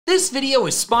This video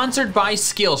is sponsored by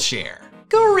Skillshare.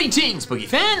 Greetings, Boogie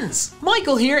fans!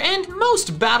 Michael here, and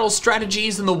most battle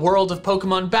strategies in the world of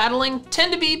Pokemon battling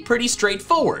tend to be pretty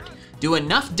straightforward. Do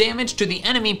enough damage to the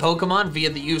enemy Pokemon via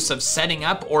the use of setting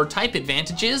up or type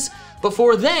advantages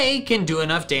before they can do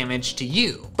enough damage to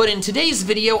you. But in today's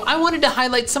video, I wanted to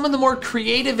highlight some of the more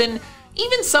creative and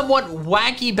even somewhat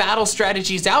wacky battle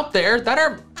strategies out there that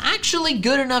are actually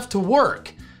good enough to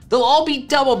work. They'll all be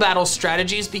double battle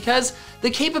strategies because the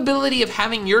capability of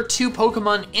having your two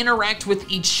Pokemon interact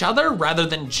with each other rather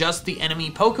than just the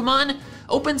enemy Pokemon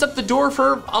opens up the door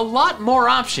for a lot more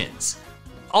options.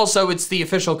 Also, it's the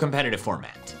official competitive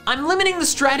format. I'm limiting the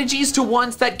strategies to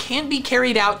ones that can be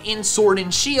carried out in Sword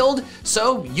and Shield,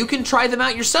 so you can try them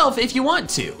out yourself if you want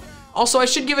to. Also, I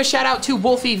should give a shout out to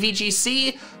Wolfie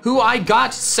VGC, who I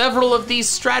got several of these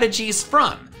strategies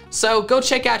from. So go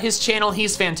check out his channel,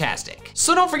 he's fantastic.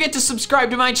 So don't forget to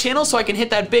subscribe to my channel so I can hit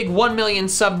that big 1 million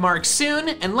sub mark soon,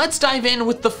 and let's dive in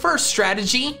with the first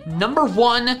strategy, number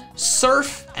 1,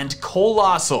 Surf and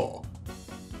Colossal.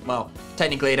 Well,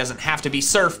 technically it doesn't have to be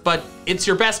Surf, but it's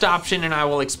your best option and I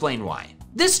will explain why.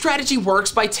 This strategy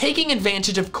works by taking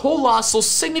advantage of Colossal's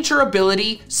signature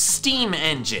ability, Steam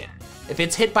Engine. If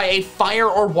it's hit by a fire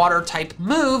or water type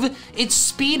move, its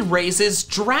speed raises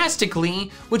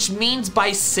drastically, which means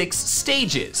by 6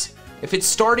 stages. If it's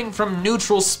starting from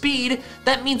neutral speed,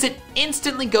 that means it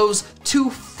instantly goes to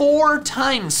 4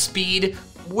 times speed,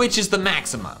 which is the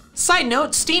maximum. Side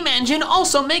note, Steam Engine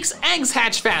also makes eggs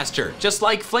hatch faster, just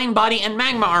like Flame Body and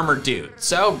Magma Armor do.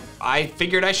 So I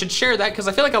figured I should share that because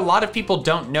I feel like a lot of people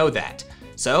don't know that.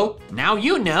 So now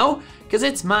you know, because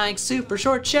it's Mike's super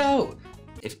short show.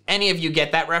 If any of you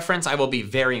get that reference, I will be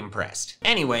very impressed.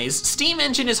 Anyways, Steam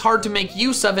Engine is hard to make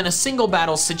use of in a single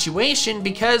battle situation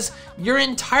because you're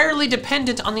entirely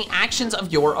dependent on the actions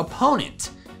of your opponent.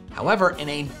 However, in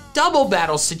a double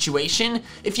battle situation,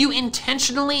 if you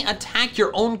intentionally attack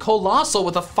your own Colossal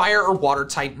with a fire or water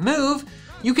type move,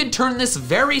 you can turn this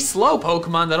very slow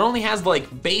Pokemon that only has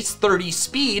like base 30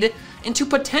 speed into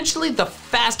potentially the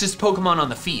fastest Pokemon on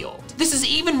the field. This is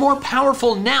even more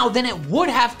powerful now than it would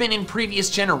have been in previous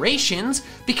generations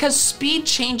because speed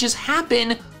changes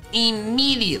happen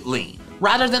immediately,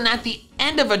 rather than at the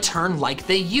end of a turn like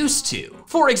they used to.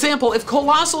 For example, if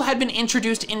Colossal had been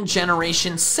introduced in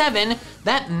Generation 7,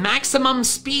 that maximum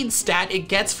speed stat it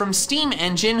gets from Steam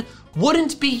Engine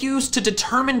wouldn't be used to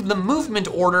determine the movement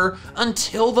order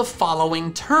until the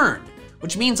following turn,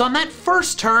 which means on that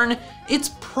first turn,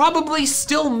 it's probably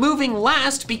still moving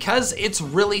last because it's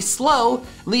really slow,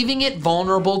 leaving it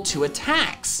vulnerable to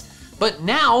attacks. But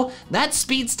now, that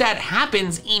speed stat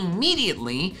happens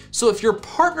immediately, so if your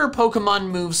partner Pokemon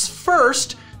moves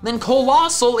first, then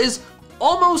Colossal is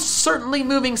almost certainly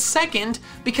moving second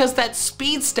because that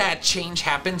speed stat change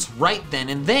happens right then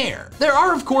and there. There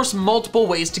are of course multiple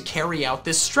ways to carry out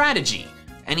this strategy.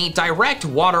 Any direct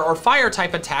water or fire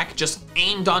type attack just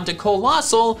aimed onto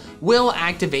Colossal will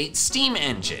activate Steam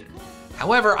Engine.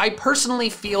 However, I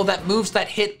personally feel that moves that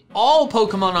hit all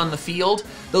Pokemon on the field,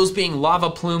 those being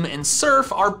Lava Plume and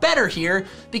Surf, are better here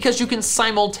because you can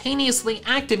simultaneously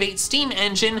activate Steam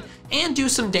Engine and do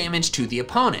some damage to the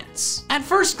opponents. At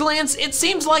first glance, it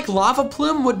seems like Lava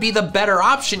Plume would be the better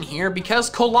option here because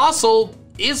Colossal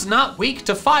is not weak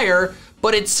to fire,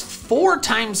 but it's 4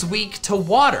 times weak to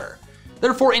water.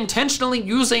 Therefore, intentionally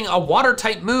using a water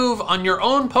type move on your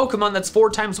own Pokemon that's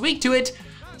 4 times weak to it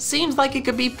seems like it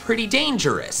could be pretty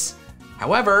dangerous.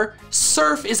 However,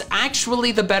 Surf is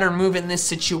actually the better move in this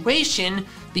situation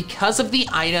because of the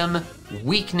item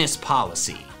Weakness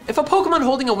Policy. If a Pokemon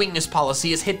holding a Weakness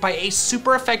Policy is hit by a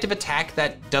super effective attack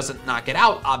that doesn't knock it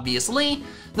out, obviously,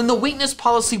 then the Weakness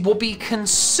Policy will be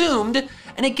consumed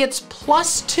and it gets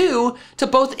 +2 to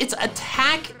both its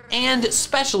attack and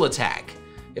special attack.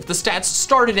 If the stats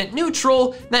started at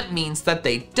neutral, that means that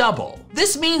they double.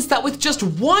 This means that with just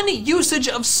 1 usage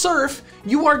of Surf,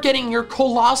 you are getting your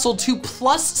Colossal to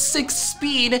 +6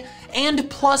 speed and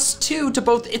 +2 to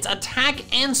both its attack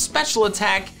and special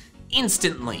attack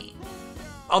instantly.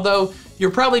 Although,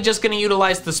 you're probably just gonna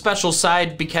utilize the special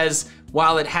side because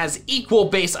while it has equal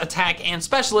base attack and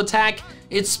special attack,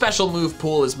 its special move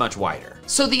pool is much wider.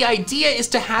 So the idea is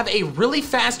to have a really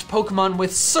fast Pokemon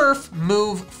with Surf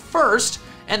move first,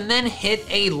 and then hit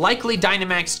a likely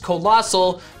Dynamaxed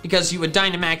Colossal because you would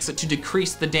Dynamax it to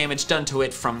decrease the damage done to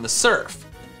it from the Surf.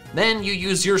 Then you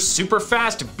use your super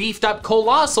fast, beefed up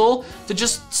Colossal to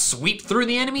just sweep through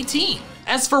the enemy team.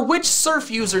 As for which Surf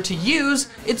user to use,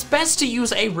 it's best to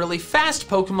use a really fast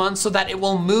Pokemon so that it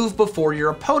will move before your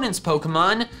opponent's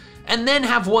Pokemon, and then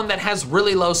have one that has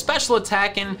really low special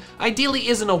attack and ideally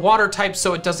isn't a water type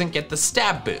so it doesn't get the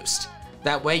stab boost.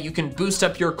 That way you can boost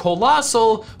up your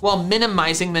Colossal while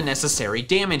minimizing the necessary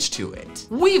damage to it.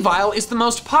 Weavile is the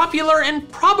most popular and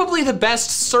probably the best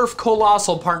Surf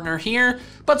Colossal partner here,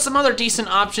 but some other decent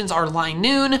options are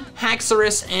Linoon,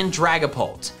 Haxorus, and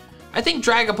Dragapult. I think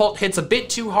Dragapult hits a bit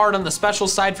too hard on the special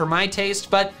side for my taste,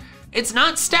 but it's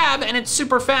not stab and it's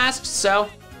super fast, so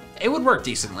it would work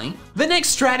decently. The next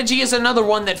strategy is another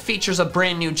one that features a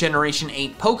brand new Generation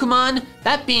 8 Pokemon,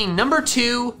 that being number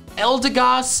 2,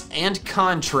 Eldegoss and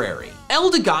Contrary.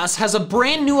 Eldegoss has a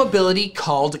brand new ability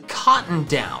called Cotton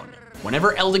Down.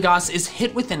 Whenever Eldegoss is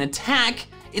hit with an attack,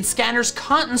 it scatters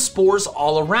cotton spores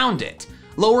all around it,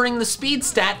 lowering the speed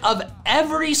stat of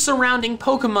every surrounding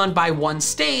Pokemon by 1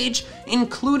 stage,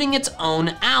 including its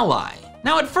own ally.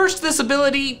 Now at first this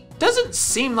ability doesn't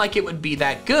seem like it would be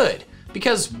that good,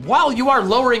 because while you are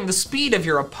lowering the speed of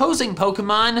your opposing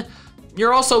Pokemon,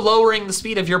 you're also lowering the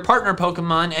speed of your partner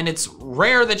Pokemon, and it's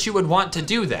rare that you would want to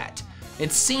do that.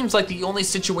 It seems like the only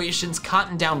situations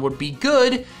Cotton Down would be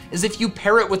good is if you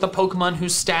pair it with a Pokemon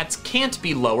whose stats can't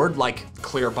be lowered, like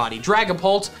Clear Body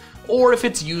Dragapult, or if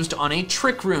it's used on a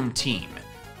Trick Room team.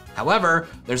 However,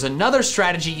 there's another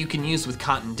strategy you can use with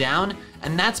Cotton Down,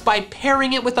 and that's by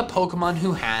pairing it with a Pokemon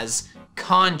who has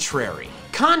Contrary.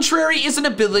 Contrary is an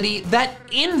ability that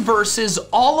inverses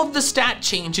all of the stat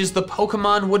changes the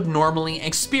Pokemon would normally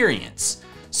experience.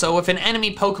 So if an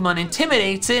enemy Pokemon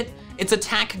intimidates it, its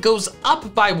attack goes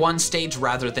up by 1 stage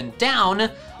rather than down,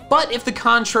 but if the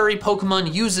Contrary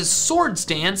Pokemon uses Swords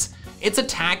Dance, its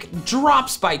attack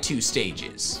drops by 2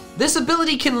 stages. This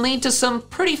ability can lead to some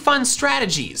pretty fun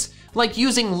strategies, like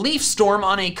using Leaf Storm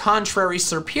on a Contrary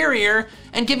Superior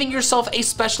and giving yourself a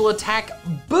special attack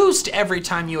boost every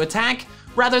time you attack,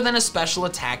 rather than a special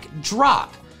attack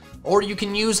drop. Or you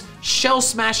can use Shell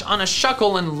Smash on a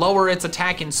Shuckle and lower its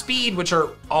attack and speed, which are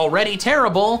already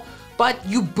terrible, but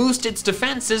you boost its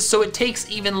defenses so it takes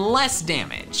even less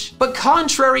damage. But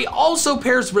Contrary also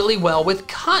pairs really well with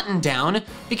Cotton Down,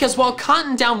 because while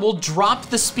Cotton Down will drop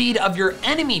the speed of your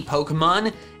enemy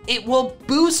Pokemon, it will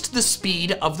boost the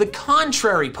speed of the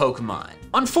Contrary Pokemon.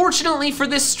 Unfortunately for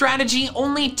this strategy,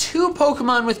 only 2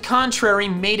 Pokemon with Contrary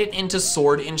made it into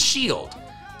Sword and Shield.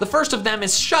 The first of them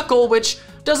is Shuckle, which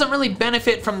doesn't really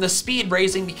benefit from the speed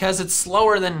raising because it's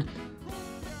slower than,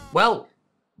 well,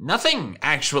 nothing,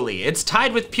 actually. It's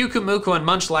tied with Pyukumuku and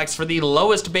Munchlax for the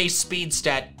lowest base speed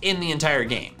stat in the entire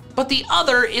game. But the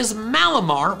other is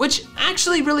Malamar, which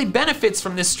actually really benefits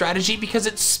from this strategy because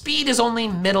its speed is only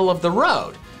middle of the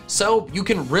road. So you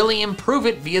can really improve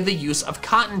it via the use of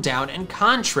Cotton Down and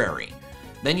Contrary.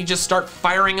 Then you just start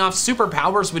firing off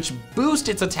superpowers which boost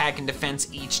its attack and defense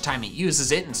each time it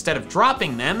uses it instead of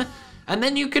dropping them, and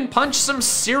then you can punch some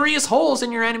serious holes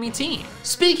in your enemy team.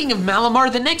 Speaking of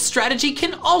Malamar, the next strategy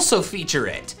can also feature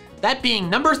it, that being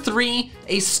number 3,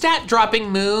 a stat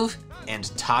dropping move,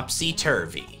 and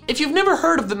Topsy-Turvy. If you've never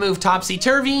heard of the move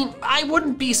Topsy-Turvy, I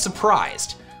wouldn't be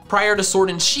surprised. Prior to Sword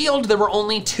and Shield, there were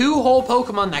only 2 whole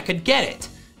Pokemon that could get it,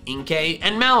 Inkay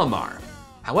and Malamar.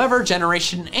 However,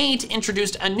 Generation 8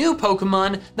 introduced a new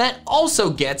Pokemon that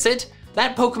also gets it,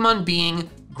 that Pokemon being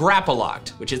Grapploct,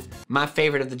 which is my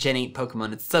favorite of the Gen 8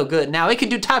 Pokemon. It's so good. Now it can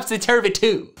do Topsy-Turvy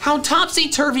too. How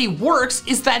Topsy-Turvy works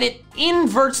is that it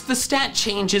inverts the stat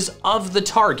changes of the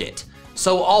target.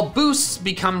 So all boosts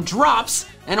become drops,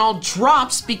 and all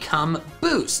drops become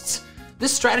boosts.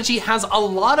 This strategy has a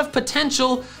lot of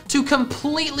potential to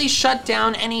completely shut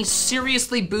down any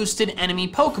seriously boosted enemy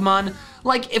Pokemon,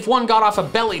 like if one got off a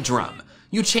belly drum.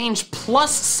 You change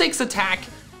 +6 attack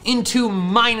into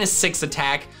 -6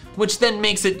 attack, which then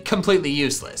makes it completely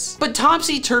useless. But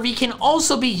Topsy-Turvy can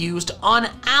also be used on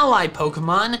ally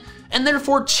Pokemon, and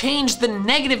therefore change the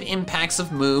negative impacts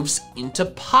of moves into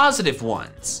positive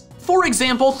ones. For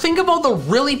example, think of all the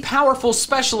really powerful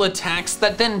special attacks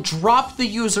that then drop the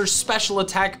user's special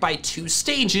attack by 2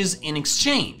 stages in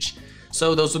exchange.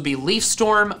 So those would be Leaf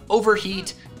Storm,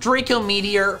 Overheat, Draco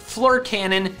Meteor, Fleur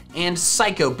Cannon, and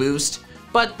Psycho Boost.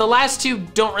 But the last 2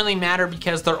 don't really matter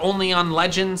because they're only on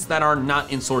legends that are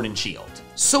not in Sword and Shield.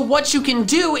 So what you can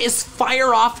do is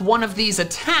fire off one of these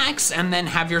attacks and then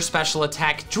have your special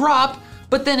attack drop,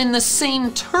 but then in the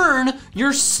same turn,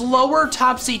 your slower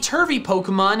Topsy-Turvy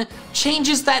Pokemon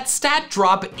changes that stat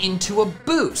drop into a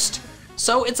boost.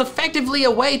 So it's effectively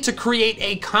a way to create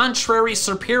a Contrary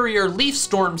Superior Leaf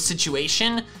Storm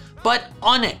situation, but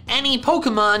on any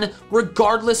Pokemon,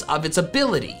 regardless of its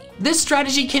ability. This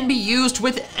strategy can be used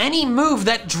with any move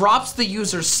that drops the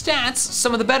user's stats,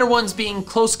 some of the better ones being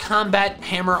Close Combat,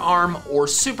 Hammer Arm, or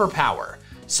Superpower.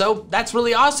 So that's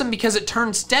really awesome because it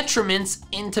turns detriments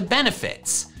into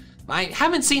benefits. I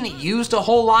haven't seen it used a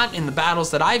whole lot in the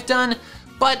battles that I've done,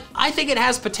 but I think it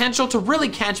has potential to really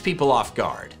catch people off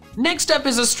guard. Next up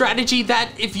is a strategy that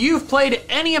if you've played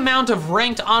any amount of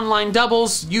ranked online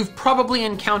doubles, you've probably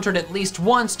encountered at least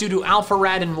once due to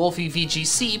AlphaRad and Wolfie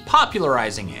VGC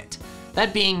popularizing it.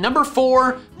 That being number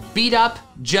 4, beat up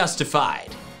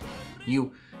justified.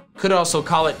 You could also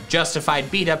call it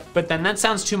justified beat up, but then that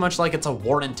sounds too much like it's a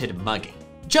warranted mugging.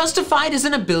 Justified is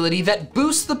an ability that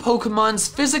boosts the Pokemon's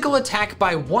physical attack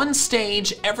by 1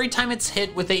 stage every time it's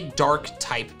hit with a dark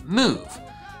type move.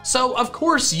 So of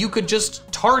course you could just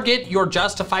target your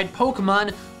justified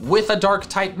Pokemon with a dark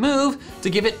type move to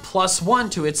give it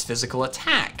 +1 to its physical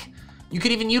attack. You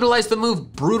could even utilize the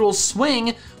move Brutal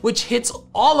Swing, which hits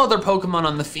all other Pokemon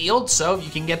on the field, so you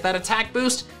can get that attack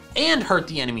boost and hurt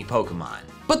the enemy Pokemon.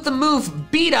 But the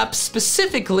move Beat Up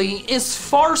specifically is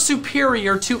far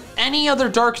superior to any other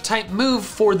dark type move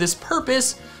for this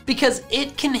purpose because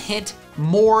it can hit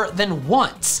more than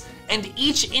once, and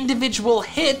each individual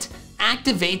hit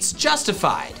activates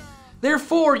Justified.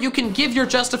 Therefore, you can give your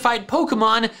Justified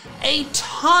Pokemon a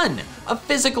ton of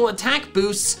physical attack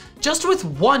boosts just with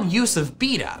 1 use of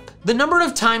Beat Up. The number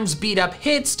of times Beat Up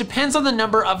hits depends on the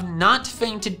number of not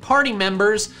fainted party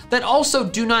members that also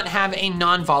do not have a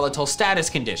non-volatile status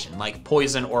condition like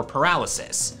poison or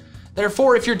paralysis.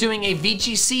 Therefore, if you're doing a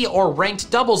VGC or ranked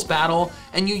doubles battle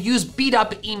and you use Beat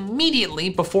Up immediately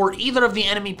before either of the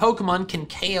enemy Pokemon can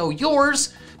KO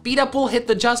yours, Beat Up will hit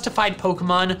the Justified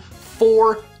Pokemon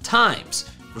 4 times,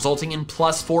 resulting in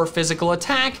 +4 physical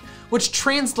attack, which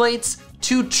translates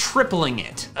to tripling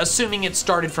it, assuming it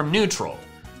started from neutral.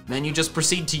 Then you just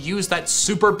proceed to use that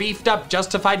super beefed up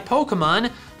Justified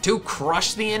Pokemon to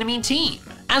crush the enemy team.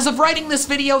 As of writing this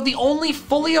video, the only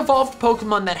fully evolved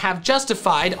Pokemon that have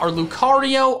Justified are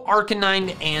Lucario,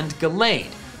 Arcanine, and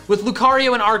Gallade, with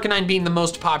Lucario and Arcanine being the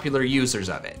most popular users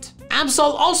of it.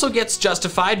 Absol also gets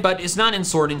Justified, but is not in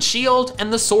Sword and Shield,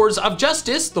 and the Swords of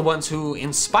Justice, the ones who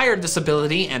inspired this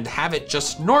ability and have it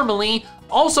just normally,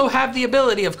 also have the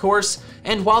ability, of course,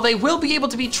 and while they will be able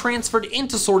to be transferred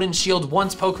into Sword and Shield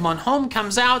once Pokemon Home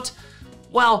comes out,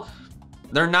 well,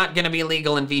 they're not gonna be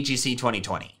legal in VGC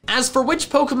 2020. As for which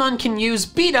Pokemon can use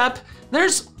Beat Up,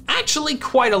 there's actually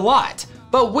quite a lot.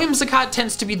 But Whimsicott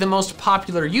tends to be the most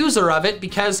popular user of it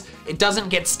because it doesn't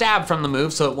get stabbed from the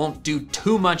move, so it won't do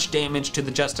too much damage to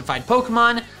the Justified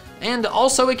Pokemon, and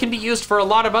also it can be used for a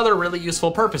lot of other really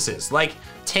useful purposes, like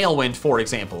Tailwind, for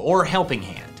example, or Helping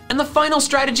Hand. And the final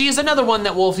strategy is another one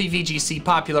that Wolfie VGC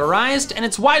popularized, and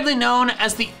it's widely known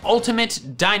as the ultimate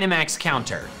Dynamax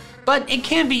counter, but it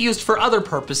can be used for other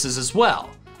purposes as well.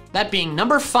 That being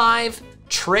number 5,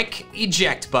 Trick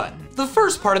Eject Button. The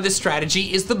first part of this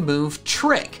strategy is the move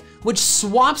Trick, which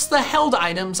swaps the held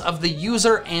items of the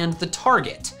user and the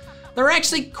target. There are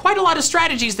actually quite a lot of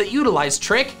strategies that utilize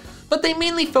Trick, but they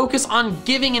mainly focus on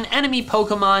giving an enemy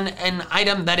Pokemon an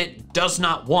item that it does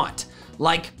not want,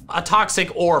 like a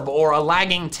Toxic Orb or a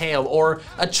Lagging Tail or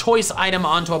a choice item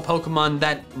onto a Pokemon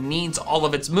that needs all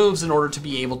of its moves in order to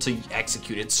be able to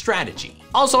execute its strategy.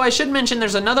 Also, I should mention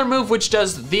there's another move which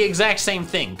does the exact same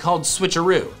thing called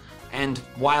Switcheroo. And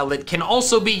while it can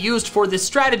also be used for this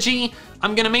strategy,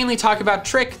 I'm gonna mainly talk about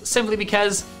Trick simply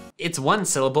because it's 1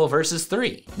 syllable versus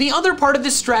 3. The other part of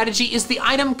this strategy is the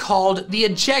item called the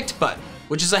Eject Button,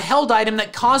 which is a held item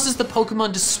that causes the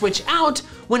Pokemon to switch out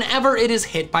whenever it is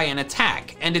hit by an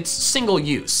attack, and it's single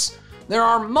use. There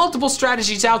are multiple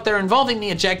strategies out there involving the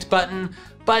Eject Button,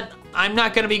 but I'm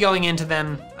not gonna be going into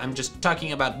them. I'm just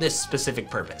talking about this specific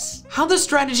purpose. How the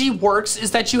strategy works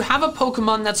is that you have a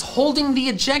Pokemon that's holding the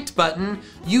Eject Button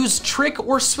use Trick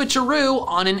or Switcheroo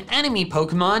on an enemy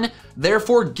Pokemon,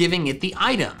 therefore giving it the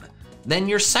item. Then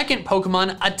your second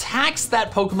Pokemon attacks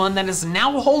that Pokemon that is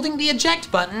now holding the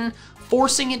Eject Button,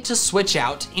 forcing it to switch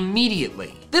out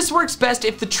immediately. This works best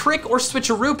if the Trick or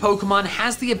Switcheroo Pokemon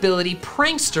has the ability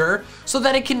Prankster so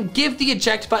that it can give the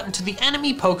Eject Button to the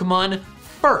enemy Pokemon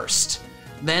first.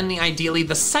 Then ideally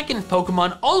the second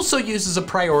Pokemon also uses a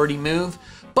priority move,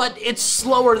 but it's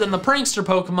slower than the Prankster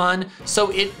Pokemon,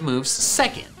 so it moves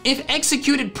second. If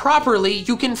executed properly,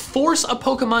 you can force a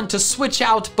Pokemon to switch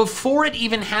out before it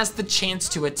even has the chance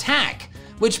to attack,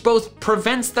 which both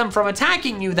prevents them from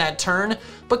attacking you that turn,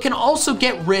 but can also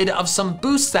get rid of some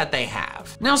boosts that they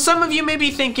have. Now, some of you may be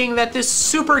thinking that this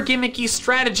super gimmicky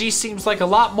strategy seems like a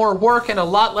lot more work and a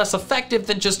lot less effective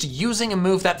than just using a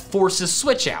move that forces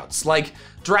switch outs, like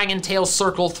Dragon Tail,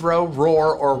 Circle Throw,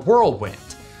 Roar, or Whirlwind.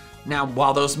 Now,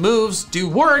 while those moves do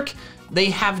work, they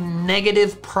have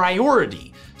negative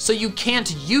priority, so you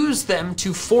can't use them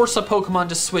to force a Pokemon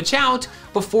to switch out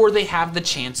before they have the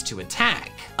chance to attack.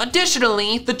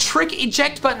 Additionally, the trick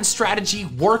eject button strategy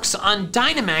works on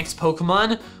Dynamax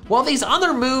Pokemon, while these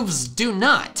other moves do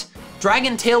not.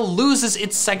 Dragon Tail loses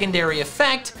its secondary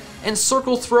effect, and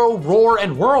Circle Throw, Roar,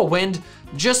 and Whirlwind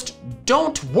just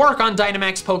don't work on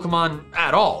Dynamax Pokemon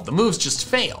at all. The moves just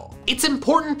fail. It's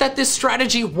important that this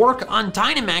strategy work on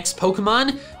Dynamax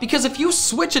Pokemon because if you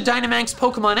switch a Dynamax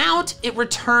Pokemon out, it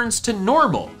returns to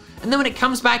normal. And then when it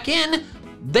comes back in,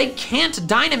 they can't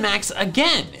Dynamax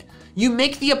again. You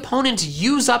make the opponent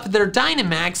use up their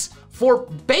Dynamax for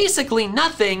basically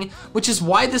nothing, which is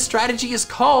why this strategy is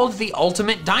called the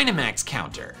ultimate Dynamax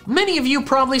counter. Many of you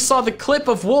probably saw the clip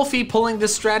of Wolfie pulling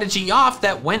this strategy off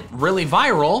that went really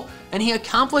viral, and he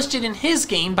accomplished it in his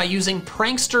game by using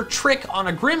Prankster Trick on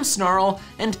a Grimmsnarl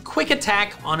and Quick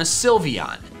Attack on a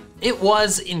Sylveon. It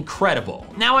was incredible.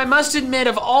 Now, I must admit,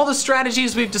 of all the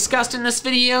strategies we've discussed in this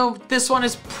video, this one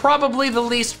is probably the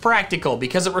least practical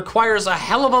because it requires a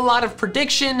hell of a lot of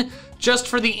prediction just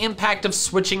for the impact of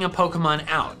switching a Pokemon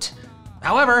out.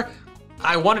 However,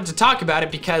 I wanted to talk about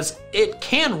it because it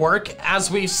can work,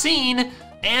 as we've seen,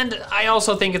 and I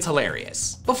also think it's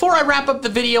hilarious. Before I wrap up the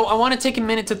video, I want to take a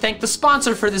minute to thank the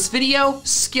sponsor for this video,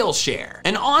 Skillshare,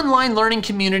 an online learning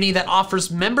community that offers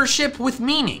membership with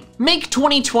meaning. Make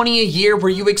 2020 a year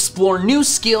where you explore new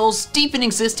skills, deepen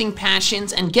existing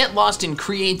passions, and get lost in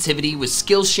creativity with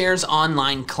Skillshare's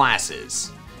online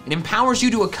classes. It empowers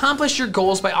you to accomplish your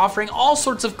goals by offering all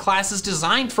sorts of classes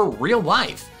designed for real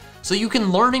life, so you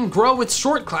can learn and grow with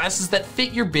short classes that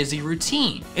fit your busy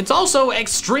routine. It's also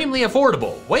extremely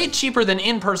affordable, way cheaper than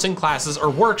in-person classes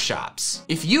or workshops.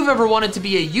 If you've ever wanted to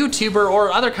be a YouTuber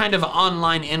or other kind of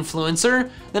online influencer,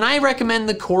 then I recommend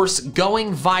the course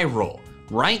Going Viral,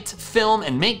 Write, Film,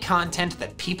 and Make Content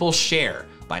That People Share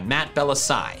by Matt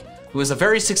Bellassai, who is a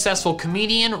very successful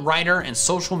comedian, writer, and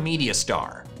social media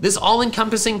star. This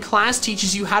all-encompassing class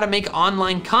teaches you how to make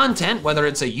online content, whether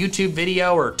it's a YouTube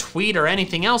video or tweet or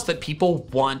anything else that people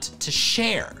want to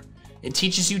share. It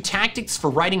teaches you tactics for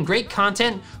writing great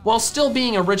content while still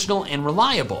being original and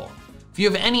reliable. If you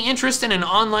have any interest in an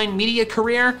online media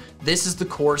career, this is the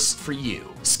course for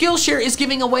you. Skillshare is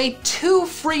giving away 2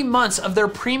 free months of their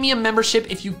premium membership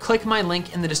if you click my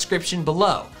link in the description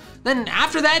below. Then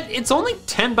after that, it's only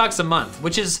 $10 a month,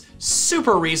 which is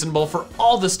super reasonable for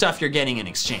all the stuff you're getting in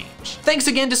exchange. Thanks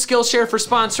again to Skillshare for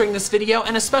sponsoring this video,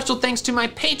 and a special thanks to my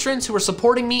patrons who are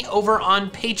supporting me over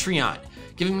on Patreon,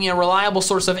 giving me a reliable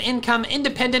source of income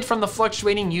independent from the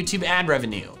fluctuating YouTube ad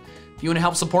revenue. If you want to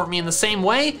help support me in the same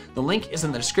way, the link is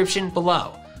in the description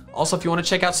below. Also, if you want to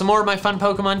check out some more of my fun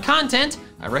Pokemon content,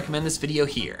 I recommend this video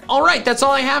here. All right, that's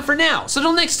all I have for now. So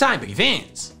till next time, Boogie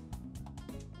fans.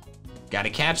 Gotta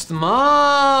catch them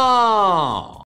all.